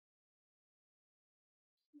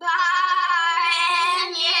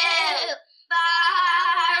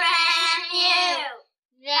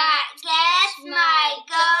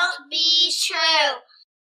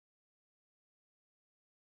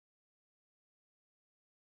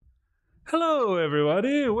Hello,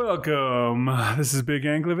 everybody. Welcome. This is Big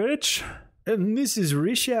Anklevich. And this is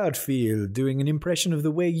Rish Outfield doing an impression of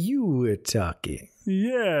the way you were talking.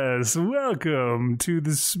 Yes, welcome to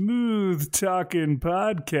the Smooth Talking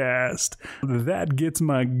Podcast. That gets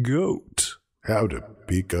my goat. How to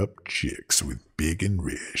pick up chicks with Big and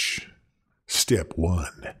Rish. Step 1.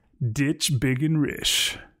 Ditch Big and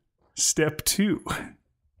Rish. Step 2.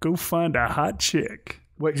 Go find a hot chick.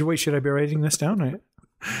 Wait, should I be writing this down, right?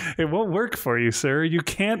 It won't work for you, sir. You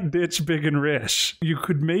can't ditch Big and Rish. You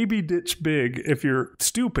could maybe ditch Big if you're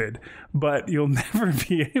stupid, but you'll never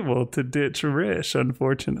be able to ditch Rish,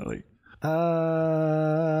 unfortunately. I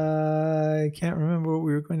can't remember what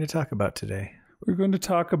we were going to talk about today. We're going to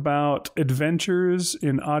talk about adventures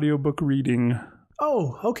in audiobook reading.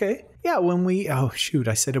 Oh, okay. Yeah,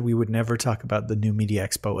 I said we would never talk about the New Media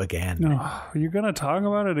Expo again. No, you're going to talk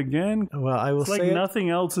about it again? Well, I will it's say like nothing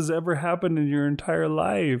else has ever happened in your entire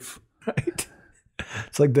life. Right?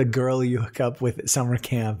 It's like the girl you hook up with at summer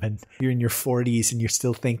camp and you're in your 40s and you're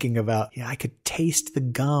still thinking about, I could taste the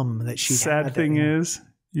gum that she had. Sad thing is,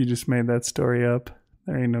 you just made that story up.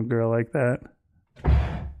 There ain't no girl like that.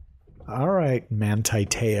 All right, Manti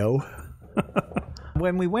Teo.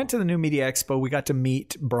 When we went to the New Media Expo, we got to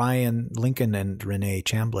meet Brian Lincoln and Renee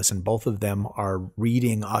Chambliss, and both of them are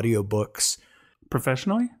reading audiobooks.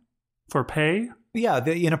 Professionally? For pay? Yeah,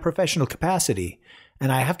 in a professional capacity.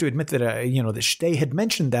 And I have to admit that, that they had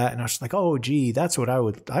mentioned that, and I was like, oh, gee, that's what I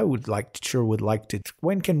would like to.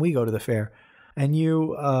 When can we go to the fair? And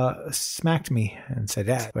you smacked me and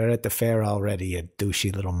said, we're at the fair already, you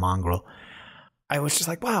douchey little mongrel. I was just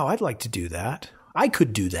like, wow, I'd like to do that. I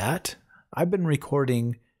could do that. I've been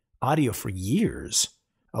recording audio for years,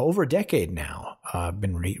 over a decade now. I've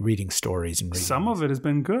been reading stories and reading. Some of it has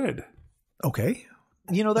been good. Okay.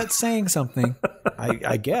 That's saying something.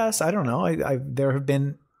 I guess. I don't know. There have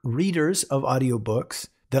been readers of audiobooks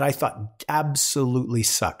that I thought absolutely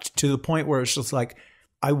sucked, to the point where it's just like,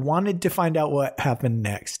 I wanted to find out what happened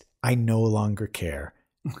next. I no longer care.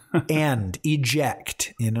 And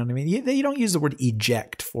eject, you know what I mean? You don't use the word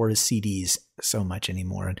eject for CDs so much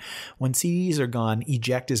anymore. And when CDs are gone,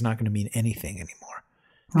 eject is not going to mean anything anymore.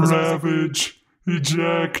 Ravage,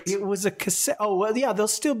 eject. It was a cassette. Oh, well, yeah, there'll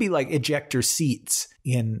still be like ejector seats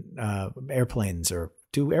in airplanes. Or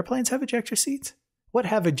do airplanes have ejector seats? What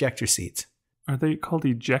have ejector seats? Are they called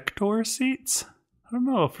ejector seats? I don't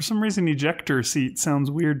know. For some reason, ejector seat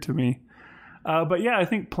sounds weird to me. But yeah, I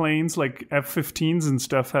think planes like F-15s and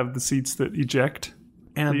stuff have the seats that eject.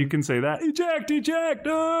 And so you can say that, eject,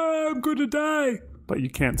 oh, I'm going to die. But you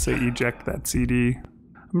can't say eject that CD.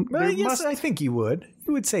 Well, yes, I think you would.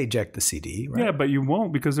 You would say eject the CD, right? Yeah, but you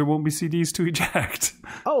won't, because there won't be CDs to eject.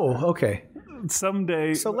 Oh, okay.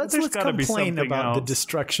 Someday. So let's complain about the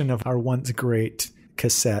destruction of our once great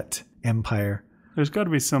cassette empire. There's got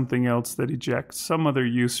to be something else that ejects, some other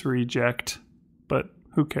use for eject, but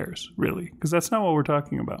who cares, really? Because that's not what we're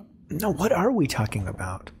talking about. No, what are we talking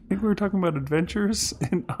about? I think we were talking about adventures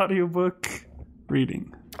in audiobook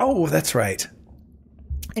reading. Oh, that's right.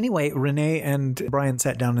 Anyway, Renee and Brian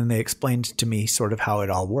sat down and they explained to me sort of how it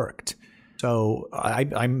all worked. So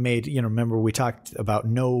I made, remember we talked about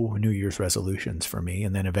no New Year's resolutions for me.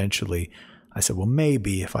 And then eventually I said, well,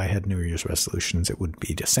 maybe if I had New Year's resolutions, it would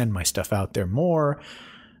be to send my stuff out there more.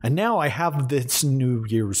 And now I have this New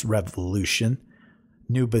Year's revolution.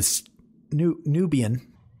 Nubian.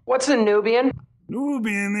 What's a Nubian?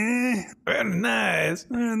 Nubian, eh? Very nice.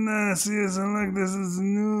 Very nice. Yes, I like this as a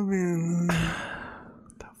Nubian.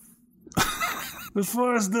 The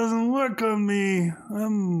force doesn't work on me.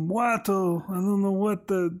 I'm Watto. I don't know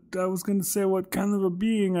I was going to say what kind of a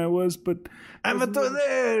being I was, but... I'm a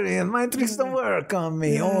Tolarian. My tricks don't work on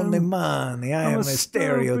me. Yeah. Only money. I'm a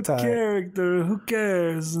stereotype. Character. Who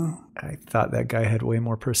cares? I thought that guy had way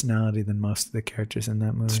more personality than most of the characters in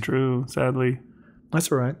that movie. It's true, sadly.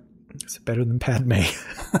 That's all right. It's better than Padme.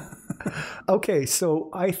 Okay, so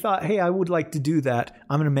I thought, hey, I would like to do that.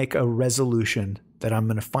 I'm going to make a resolution that I'm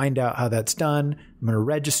going to find out how that's done. I'm going to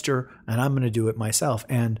register, and I'm going to do it myself.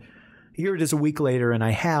 And here it is a week later, and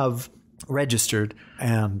I have registered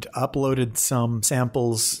and uploaded some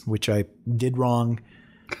samples, which I did wrong.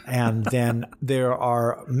 And then there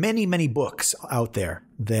are many, many books out there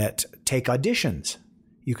that take auditions.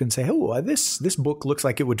 You can say, oh, this book looks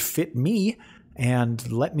like it would fit me,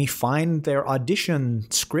 and let me find their audition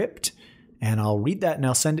script, and I'll read that and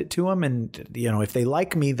I'll send it to them. And, if they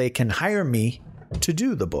like me, they can hire me to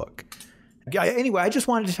do the book. Anyway, I just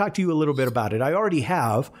wanted to talk to you a little bit about it. I already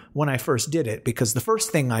have when I first did it, because the first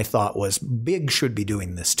thing I thought was Big should be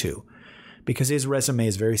doing this too, because his resume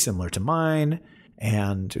is very similar to mine.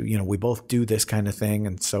 And, we both do this kind of thing.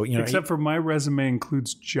 And so, except for my resume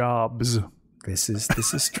includes jobs. This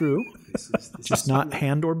is true. Just not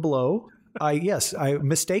hand or blow. I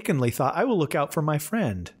mistakenly thought I will look out for my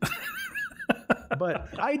friend.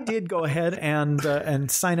 But I did go ahead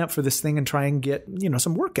and sign up for this thing and try and get,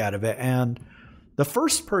 some work out of it. And the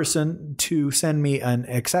first person to send me an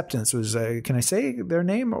acceptance was, can I say their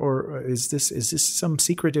name, or is this some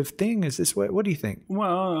secretive thing? Is this what do you think?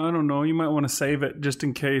 Well, I don't know. You might want to save it just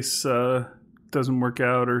in case it doesn't work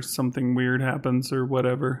out or something weird happens or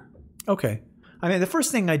whatever. Okay. I mean, the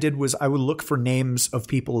first thing I did was I would look for names of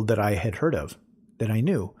people that I had heard of, that I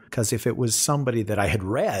knew. Because if it was somebody that I had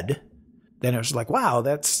read, then it was like, wow,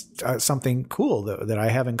 that's something cool that I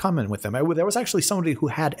have in common with them. There was actually somebody who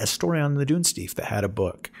had a story on the Dunesteef that had a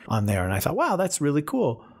book on there. And I thought, wow, that's really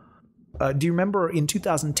cool. Do you remember in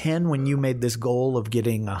 2010 when you made this goal of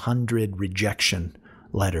getting 100 rejection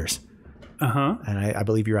letters? Uh-huh. And I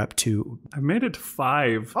believe you're up to... I made it to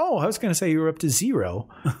 5. Oh, I was going to say you were up to 0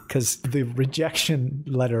 because the rejection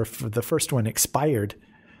letter for the first one expired.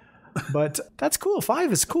 But that's cool.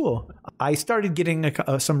 5 is cool. I started getting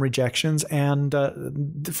some rejections, and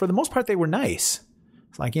for the most part, they were nice.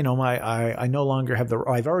 It's like, I no longer have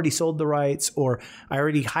I've already sold the rights, or I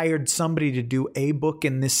already hired somebody to do a book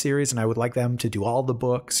in this series, and I would like them to do all the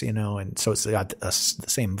books, and so it's got the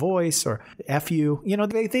same voice, or F you.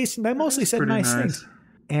 They mostly said nice things.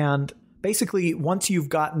 And basically, once you've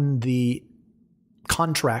gotten the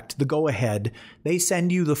contract, the go-ahead, they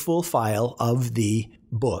send you the full file of the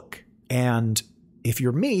book. And if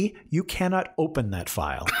you're me, you cannot open that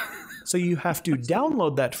file. So you have to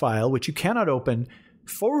download that file, which you cannot open,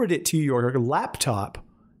 forward it to your laptop,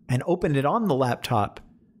 and open it on the laptop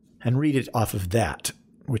and read it off of that,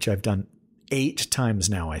 which I've done 8 times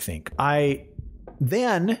now, I think. I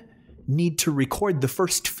then need to record the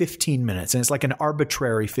first 15 minutes, and it's like an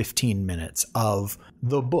arbitrary 15 minutes of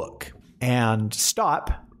the book, and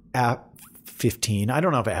stop at 15. I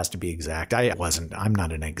don't know if it has to be exact. I'm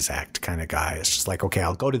not an exact kind of guy. It's just like, okay,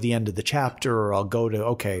 I'll go to the end of the chapter, or I'll go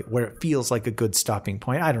to, where it feels like a good stopping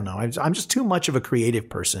point. I don't know. I'm just too much of a creative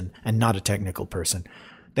person and not a technical person.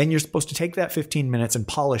 Then you're supposed to take that 15 minutes and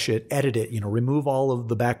polish it, edit it, remove all of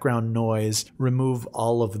the background noise, remove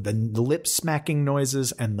all of the lip smacking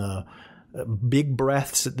noises and the big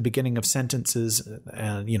breaths at the beginning of sentences,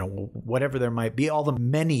 and, whatever there might be, all the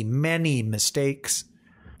many, many mistakes.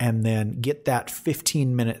 And then get that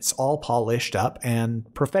 15 minutes all polished up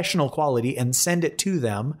and professional quality and send it to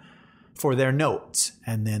them for their notes.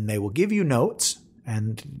 And then they will give you notes.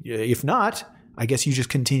 And if not, I guess you just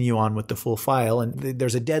continue on with the full file. And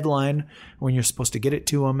there's a deadline when you're supposed to get it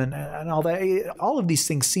to them and all that. All of these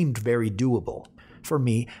things seemed very doable for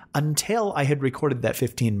me until I had recorded that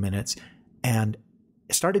 15 minutes and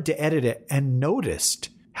started to edit it and noticed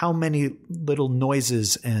how many little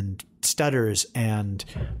noises and stutters and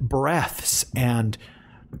breaths, and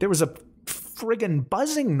there was a friggin'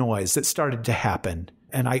 buzzing noise that started to happen.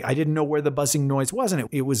 And I didn't know where the buzzing noise was, and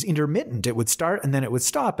it was intermittent. It would start and then it would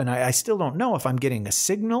stop, and I still don't know if I'm getting a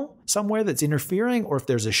signal somewhere that's interfering or if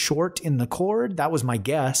there's a short in the cord. That was my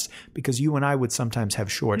guess, because you and I would sometimes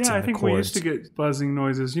have shorts in the cords. Yeah, I think we used to get buzzing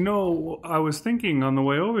noises. I was thinking on the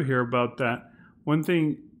way over here about that. One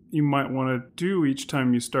thing you might want to do each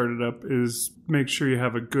time you start it up is make sure you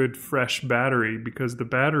have a good fresh battery, because the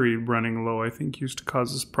battery running low, I think, used to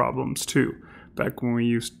cause us problems too, back when we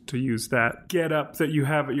used to use that get up that you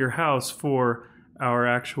have at your house for our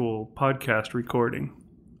actual podcast recording.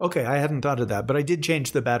 Okay, I hadn't thought of that, but I did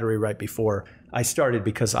change the battery right before I started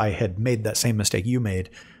because I had made that same mistake you made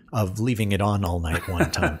of leaving it on all night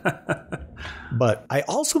one time. But I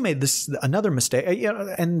also made another mistake,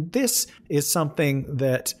 and this is something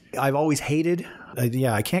that I've always hated.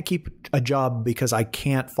 I can't keep a job because I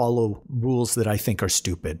can't follow rules that I think are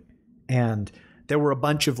stupid. And there were a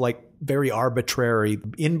bunch of very arbitrary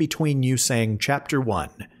in between you saying chapter 1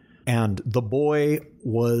 and the boy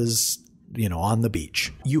was, on the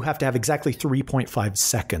beach. You have to have exactly 3.5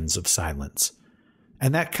 seconds of silence.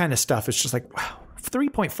 And that kind of stuff is just like, wow,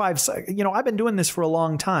 3.5 seconds. I've been doing this for a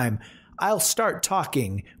long time. I'll start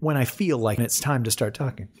talking when I feel like it's time to start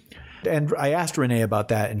talking. And I asked Renee about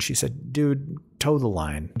that, and she said, dude, toe the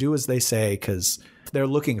line. Do as they say, because they're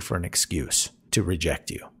looking for an excuse to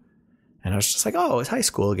reject you. And I was just like, oh, it's high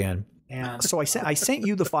school again. And so I sent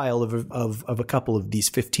you the file of a couple of these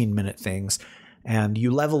 15-minute things, and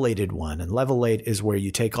you levelated one. And levelate is where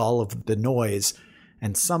you take all of the noise,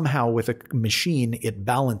 and somehow with a machine, it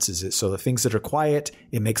balances it. So the things that are quiet,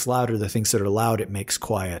 it makes louder. The things that are loud, it makes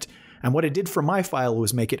quiet. And what it did for my file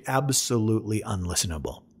was make it absolutely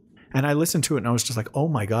unlistenable. And I listened to it and I was just like, oh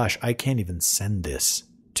my gosh, I can't even send this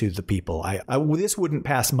to the people. This wouldn't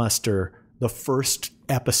pass muster the first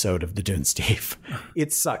episode of the Dunesteef.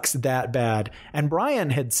 It sucks that bad. And Brian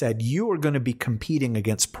had said, you are going to be competing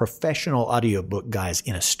against professional audiobook guys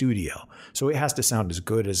in a studio. So it has to sound as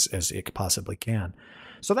good as it possibly can.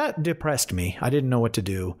 So that depressed me. I didn't know what to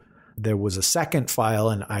do. There was a second file,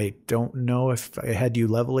 and I don't know if I had you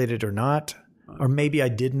levelate it or not. Or maybe I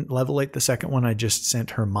didn't levelate the second one. I just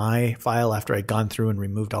sent her my file after I'd gone through and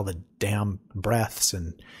removed all the damn breaths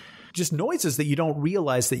and just noises that you don't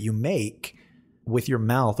realize that you make with your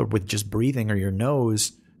mouth or with just breathing or your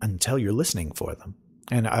nose until you're listening for them.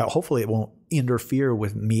 And hopefully it won't interfere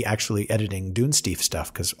with me actually editing Dunesteef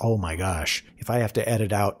stuff, because, oh my gosh, if I have to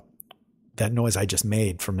edit out that noise I just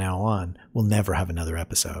made from now on, we'll never have another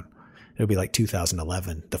episode. It'll be like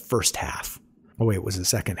 2011, the first half. Oh, wait, it was the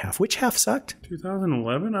second half. Which half sucked?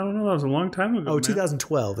 2011? I don't know. That was a long time ago. Oh, man.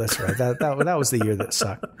 2012. That's right. That was the year that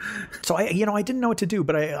sucked. So I didn't know what to do,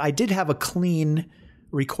 but I did have a clean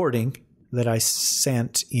recording that I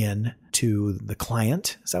sent in to the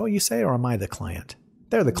client. Is that what you say? Or am I the client?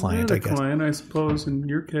 They're the client, I guess. Client, I suppose, in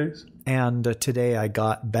your case. And today I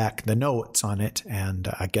got back the notes on it, and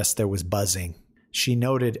I guess there was buzzing. She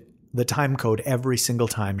noted the time code every single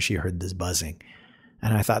time she heard this buzzing.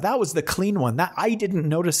 And I thought that was the clean one. I didn't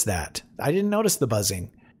notice that. I didn't notice the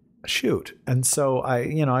buzzing. Shoot. And so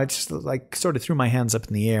I just like sort of threw my hands up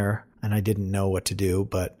in the air, and I didn't know what to do,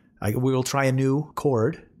 but we will try a new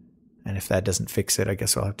chord. And if that doesn't fix it, I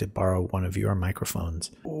guess I'll have to borrow one of your microphones.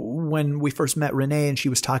 When we first met Renee and she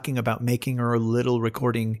was talking about making her little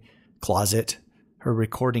recording closet, her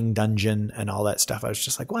recording dungeon and all that stuff, I was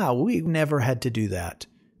just like, wow, we've never had to do that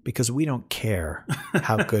because we don't care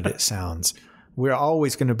how good it sounds. We're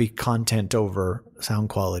always going to be content over sound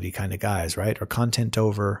quality kind of guys, right? Or content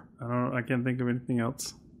over... I can't think of anything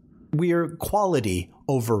else. We're quality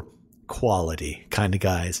over quality kind of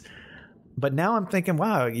guys. But now I'm thinking,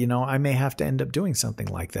 wow, I may have to end up doing something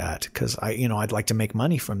like that because I'd like to make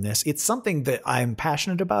money from this. It's something that I'm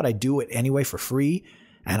passionate about. I do it anyway for free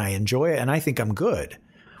and I enjoy it and I think I'm good.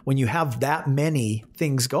 When you have that many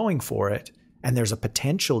things going for it and there's a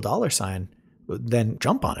potential dollar sign, then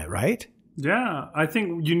jump on it, right? Yeah, I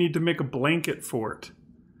think you need to make a blanket for it.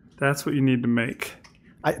 That's what you need to make.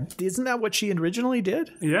 Isn't that what she originally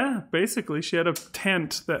did? Yeah, basically. She had a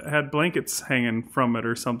tent that had blankets hanging from it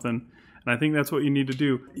or something. And I think that's what you need to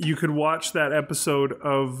do. You could watch that episode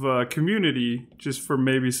of Community just for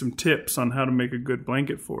maybe some tips on how to make a good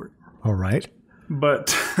blanket for it. All right.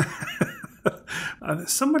 But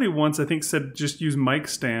somebody once, I think, said just use mic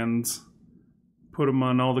stands, put them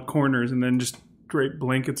on all the corners, and then just drape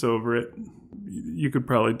blankets over it. You could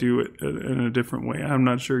probably do it in a different way. I'm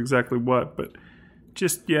not sure exactly what, but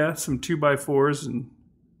just, some 2x4s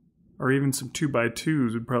or even some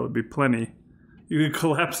 2x2s would probably be plenty. You could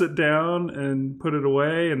collapse it down and put it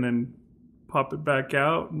away and then pop it back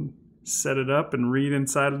out and set it up and read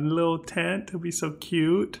inside a little tent. It'll be so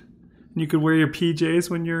cute. And you could wear your PJs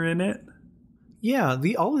when you're in it. Yeah,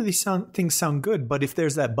 all of these things sound good, but if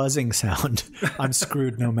there's that buzzing sound, I'm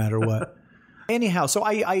screwed no matter what. Anyhow, so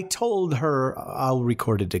I told her I'll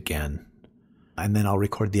record it again, and then I'll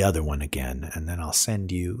record the other one again, and then I'll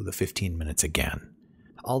send you the 15 minutes again.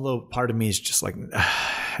 Although part of me is just like,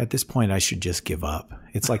 at this point, I should just give up.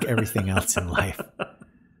 It's like everything else in life.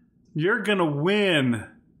 You're going to win.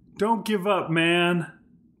 Don't give up, man.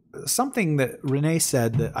 Something that Renee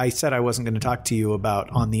said that I said I wasn't going to talk to you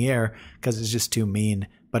about on the air because it's just too mean,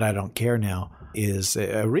 but I don't care now, is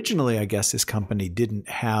originally, I guess, this company didn't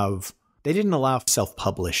allow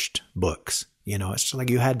self-published books. It's just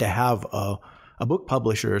like you had to have a book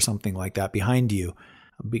publisher or something like that behind you,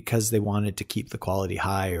 because they wanted to keep the quality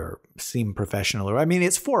high or seem professional.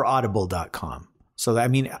 It's for audible.com. So,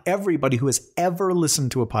 everybody who has ever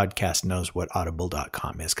listened to a podcast knows what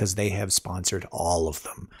audible.com is because they have sponsored all of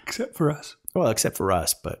them. Except for us. Well, except for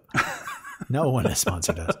us, but no one has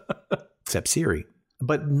sponsored us except Siri.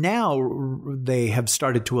 But now they have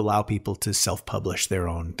started to allow people to self-publish their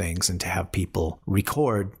own things and to have people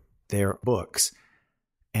record their books.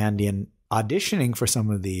 And in auditioning for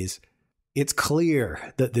some of these, it's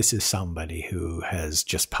clear that this is somebody who has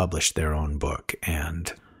just published their own book,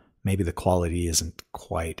 and maybe the quality isn't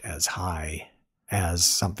quite as high as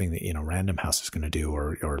something that, Random House is going to do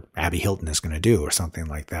or Abby Hilton is going to do or something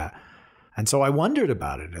like that. And so I wondered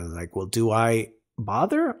about it. I was like, well, do I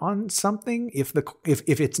bother on something? If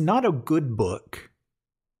it's not a good book,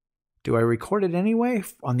 do I record it anyway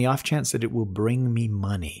on the off chance that it will bring me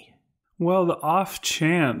money? Well, the off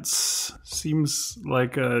chance seems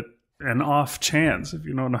like an off chance, if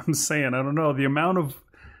you know what I'm saying. I don't know. The amount of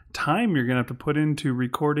time you're going to have to put into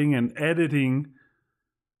recording and editing.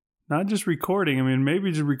 Not just recording. I mean,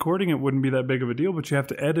 maybe just recording it wouldn't be that big of a deal, but you have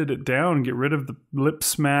to edit it down, get rid of the lip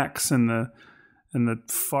smacks and the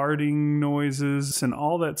farting noises and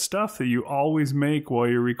all that stuff that you always make while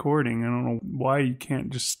you're recording. I don't know why you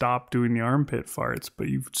can't just stop doing the armpit farts, but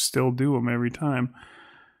you still do them every time.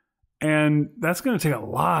 And that's going to take a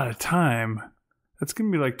lot of time. That's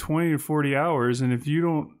going to be like 20 to 40 hours. And if you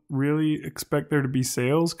don't really expect there to be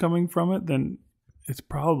sales coming from it, then it's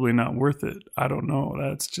probably not worth it. I don't know.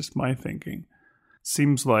 That's just my thinking.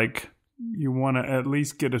 Seems like you want to at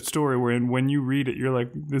least get a story where when you read it, you're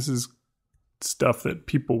like, this is stuff that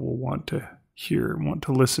people will want to hear and want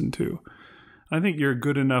to listen to. I think you're a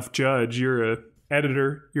good enough judge. You're an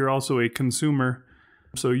editor. You're also a consumer.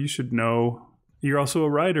 So you should know. You're also a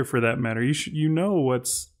writer for that matter. You know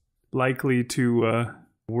what's likely to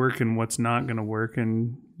work and what's not going to work.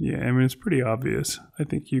 And yeah, I mean, it's pretty obvious. I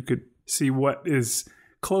think you could see what is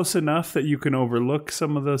close enough that you can overlook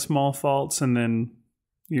some of the small faults, and then,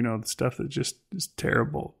 the stuff that just is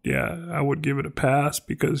terrible. Yeah, I would give it a pass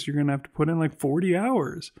because you're going to have to put in like 40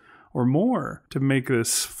 hours or more to make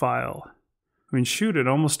this file. I mean, shoot, it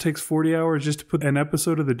almost takes 40 hours just to put an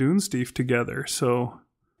episode of the Dunesteef together. So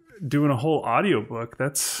doing a whole audiobook,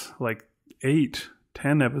 that's like 8-10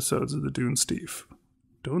 episodes of the Dunesteef.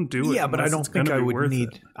 Don't do it. Yeah, but I don't think I would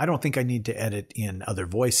need. I don't think I need to edit in other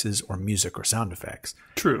voices or music or sound effects.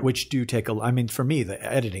 True. Which do take I mean, for me, the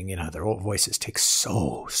editing in other voices takes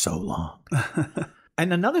so long.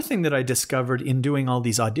 And another thing that I discovered in doing all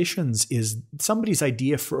these auditions is somebody's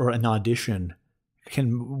idea for an audition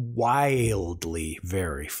can wildly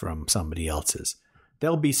vary from somebody else's.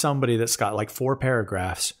 There'll be somebody that's got like 4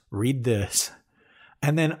 paragraphs. Read this,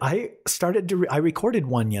 and then I recorded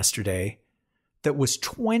one yesterday that was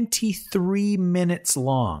 23 minutes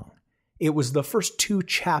long. It was the first 2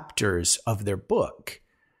 chapters of their book.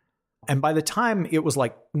 And by the time it was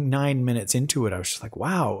like 9 minutes into it, I was just like,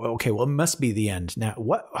 wow, okay, well, it must be the end. Now,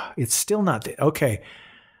 what? It's still not okay.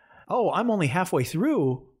 Oh, I'm only halfway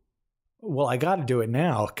through. Well, I got to do it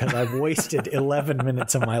now because I've wasted 11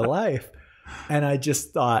 minutes of my life. And I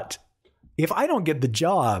just thought, if I don't get the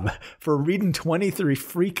job for reading 23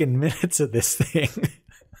 freaking minutes of this thing,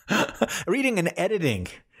 reading and editing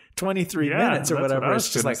 23 minutes or whatever.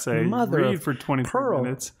 It's just like, mother read for 23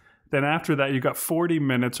 minutes. Then after that, you got 40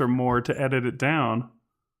 minutes or more to edit it down.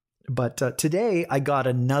 But today I got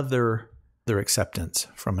another acceptance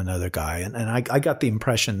from another guy. And I got the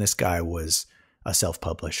impression this guy was a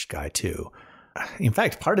self-published guy too. In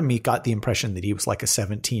fact, part of me got the impression that he was like a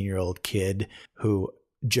 17-year-old kid who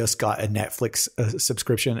just got a Netflix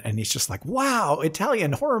subscription. And he's just like, wow,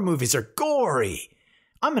 Italian horror movies are gory.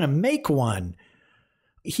 I'm going to make one.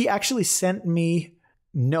 He actually sent me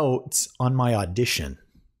notes on my audition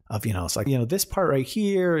of, it's like, this part right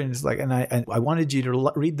here. And it's like, and I wanted you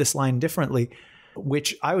to read this line differently,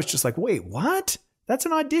 which I was just like, wait, what? That's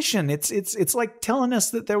an audition. It's like telling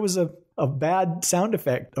us that there was a bad sound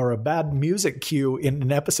effect or a bad music cue in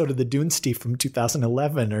an episode of the Dunesteef from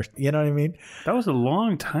 2011, or you know what I mean? That was a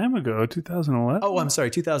long time ago, 2011. Oh, I'm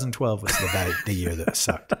sorry. 2012 was the year that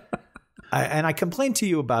sucked. I complained to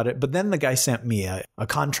you about it, but then the guy sent me a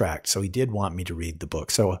contract. So he did want me to read the book.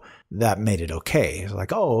 So that made it okay. It's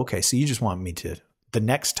like, oh, okay. So you just want me to, the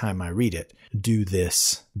next time I read it, do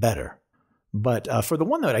this better. But for the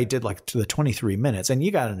one that I did like to the 23 minutes, and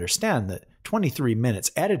you got to understand that 23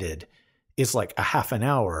 minutes edited is like a half an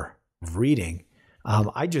hour of reading. And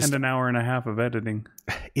an hour and a half of editing.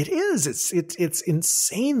 It is. It's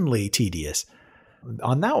insanely tedious.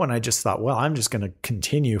 On that one, I just thought, well, I'm just going to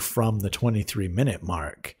continue from the 23-minute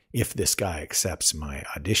mark if this guy accepts my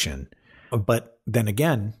audition. But then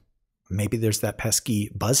again, maybe there's that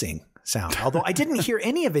pesky buzzing sound. Although I didn't hear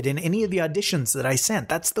any of it in any of the auditions that I sent.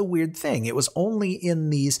 That's the weird thing. It was only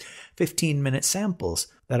in these 15-minute samples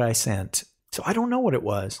that I sent. So I don't know what it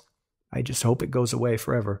was. I just hope it goes away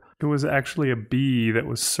forever. It was actually a bee that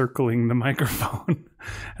was circling the microphone.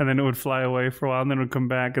 And then it would fly away for a while, and then it would come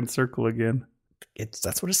back and circle again.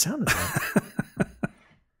 That's what it sounded like.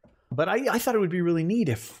 But I thought it would be really neat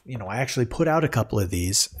if, I actually put out a couple of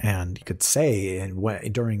these and you could say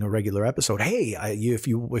during a regular episode, hey, if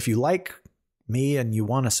you like me and you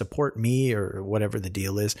want to support me or whatever the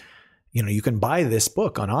deal is, you can buy this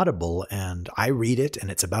book on Audible and I read it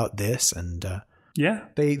and it's about this. And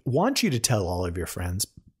they want you to tell all of your friends,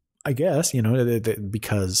 I guess,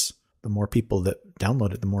 because the more people that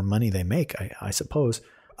download it, the more money they make, I suppose.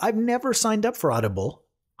 I've never signed up for Audible.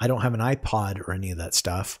 I don't have an iPod or any of that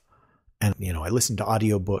stuff. And, I listen to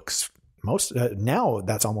audiobooks now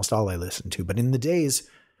that's almost all I listen to. But in the days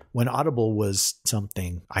when Audible was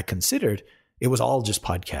something I considered, it was all just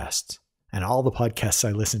podcasts. And all the podcasts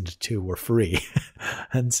I listened to were free.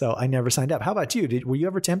 And so I never signed up. How about you? Were you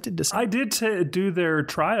ever tempted to sign up? I did do their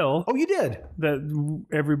trial. Oh, you did? That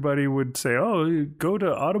everybody would say, oh, go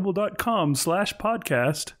to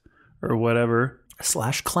audible.com/podcast or whatever.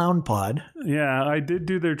 /clownpod. Yeah, I did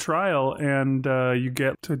do their trial, and you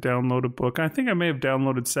get to download a book. I think I may have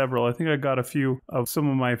downloaded several. I think I got a few of some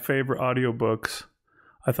of my favorite audiobooks.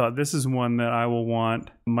 I thought this is one that I will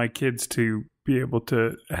want my kids to be able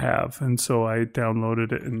to have. And so I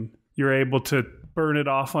downloaded it, and you're able to burn it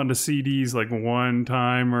off onto CDs like one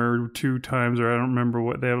time or two times, or I don't remember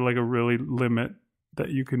what. They have like a really limit that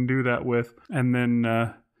you can do that with. And then,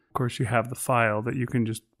 of course, you have the file that you can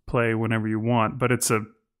just play whenever you want, but it's a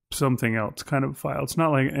something else kind of file. It's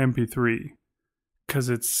not like MP3, because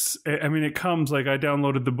it comes like I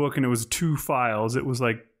downloaded the book and it was 2 files. It was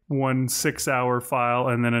like one 6-hour file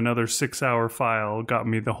and then another 6-hour file got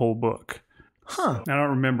me the whole book. Huh. I don't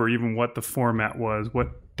remember even what the format was, what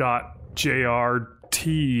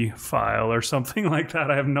 .jrt file or something like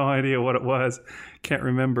that. I have no idea what it was. Can't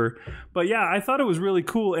remember. But yeah, I thought it was really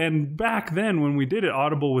cool. And back then when we did it,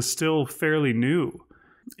 Audible was still fairly new.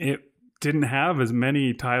 It didn't have as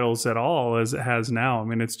many titles at all as it has now. I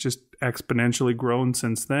mean, it's just exponentially grown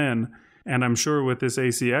since then. And I'm sure with this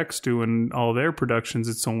ACX doing all their productions,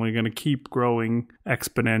 it's only going to keep growing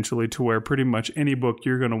exponentially to where pretty much any book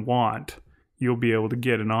you're going to want, you'll be able to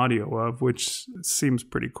get an audio of, which seems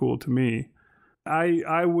pretty cool to me.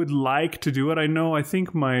 I would like to do it. I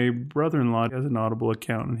think my brother-in-law has an Audible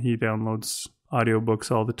account, and he downloads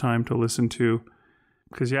audiobooks all the time to listen to.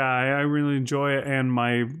 Because, yeah, I really enjoy it. And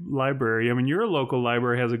my library, I mean, your local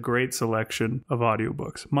library has a great selection of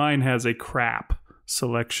audiobooks. Mine has a crap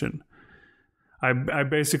selection. I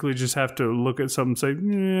basically just have to look at something and say,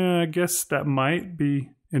 yeah, I guess that might be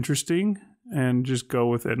interesting, and just go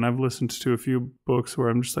with it. And I've listened to a few books where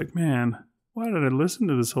I'm just like, man, why did I listen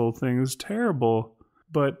to this whole thing? It was terrible.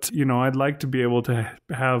 But, I'd like to be able to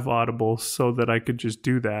have Audible so that I could just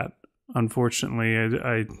do that. Unfortunately,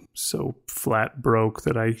 I'm so flat broke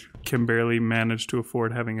that I can barely manage to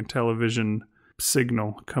afford having a television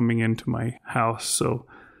signal coming into my house.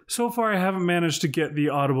 So far I haven't managed to get the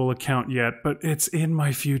Audible account yet, but it's in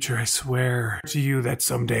my future. I swear to you that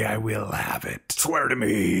someday I will have it. Swear to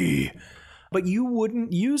me. But you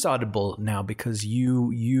wouldn't use Audible now because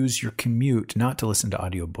you use your commute not to listen to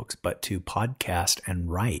audiobooks, but to podcast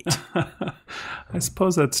and write. I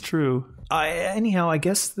suppose that's true. Anyhow, I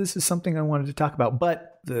guess this is something I wanted to talk about.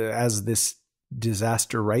 But as this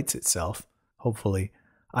disaster rights itself, hopefully,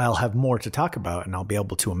 I'll have more to talk about, and I'll be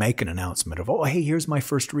able to make an announcement of, oh, hey, here's my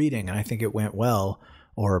first reading, and I think it went well,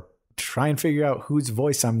 or try and figure out whose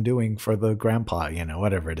voice I'm doing for the grandpa,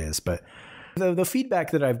 whatever it is. But the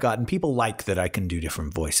feedback that I've gotten, people like that I can do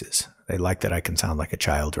different voices. They like that I can sound like a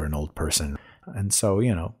child or an old person. And so,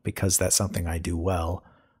 because that's something I do well,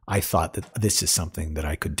 I thought that this is something that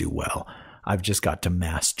I could do well. I've just got to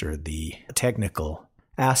master the technical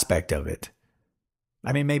aspect of it.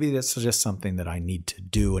 I mean, maybe that's just something that I need to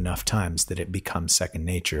do enough times that it becomes second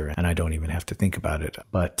nature and I don't even have to think about it.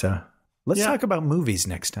 But let's talk about movies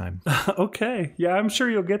next time. Okay. Yeah, I'm sure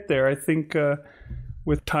you'll get there. I think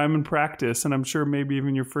with time and practice, and I'm sure maybe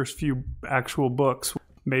even your first few actual books,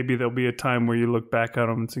 maybe there'll be a time where you look back at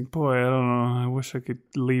them and think, boy, I don't know, I wish I could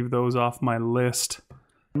leave those off my list.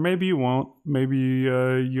 Maybe you won't. Maybe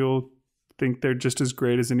you'll think they're just as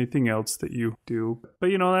great as anything else that you do. But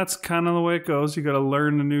that's kind of the way it goes. You got to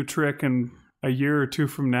learn a new trick, and a year or two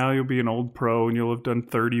from now you'll be an old pro and you'll have done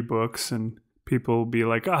 30 books and people will be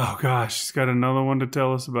like, oh gosh, he's got another one to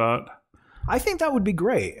tell us about. I think that would be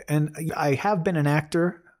great. And I have been an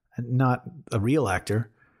actor, not a real actor,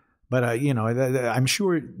 but I'm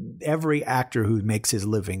sure every actor who makes his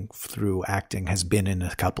living through acting has been in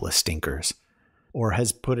a couple of stinkers. Or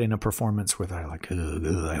has put in a performance where they're like,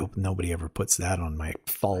 I hope nobody ever puts that on my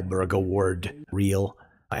Thalberg Award reel.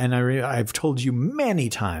 And I've told you many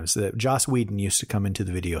times that Joss Whedon used to come into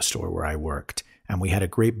the video store where I worked, and we had a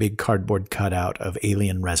great big cardboard cutout of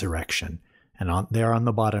Alien Resurrection. And on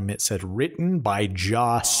the bottom it said, written by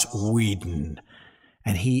Joss Whedon.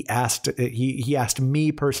 And he asked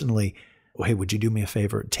me personally, hey, would you do me a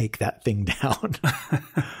favor? Take that thing down.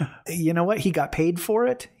 You know what? He got paid for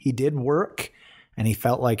it. He did work. And he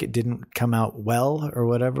felt like it didn't come out well or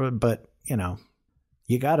whatever. But,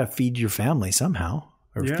 you got to feed your family somehow,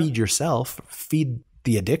 or feed yourself, feed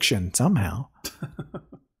the addiction somehow.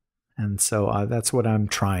 And so that's what I'm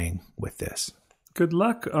trying with this. Good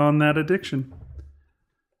luck on that addiction.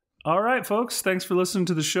 All right, folks. Thanks for listening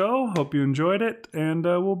to the show. Hope you enjoyed it. And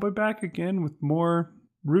we'll be back again with more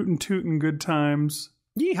rootin' tootin' good times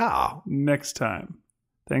Yeehaw. next time.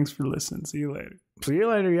 Thanks for listening. See you later. See you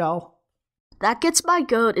later, y'all. That Gets My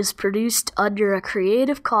Goat is produced under a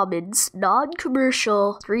Creative Commons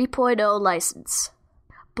non-commercial 3.0 license.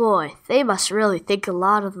 Boy, they must really think a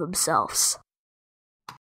lot of themselves.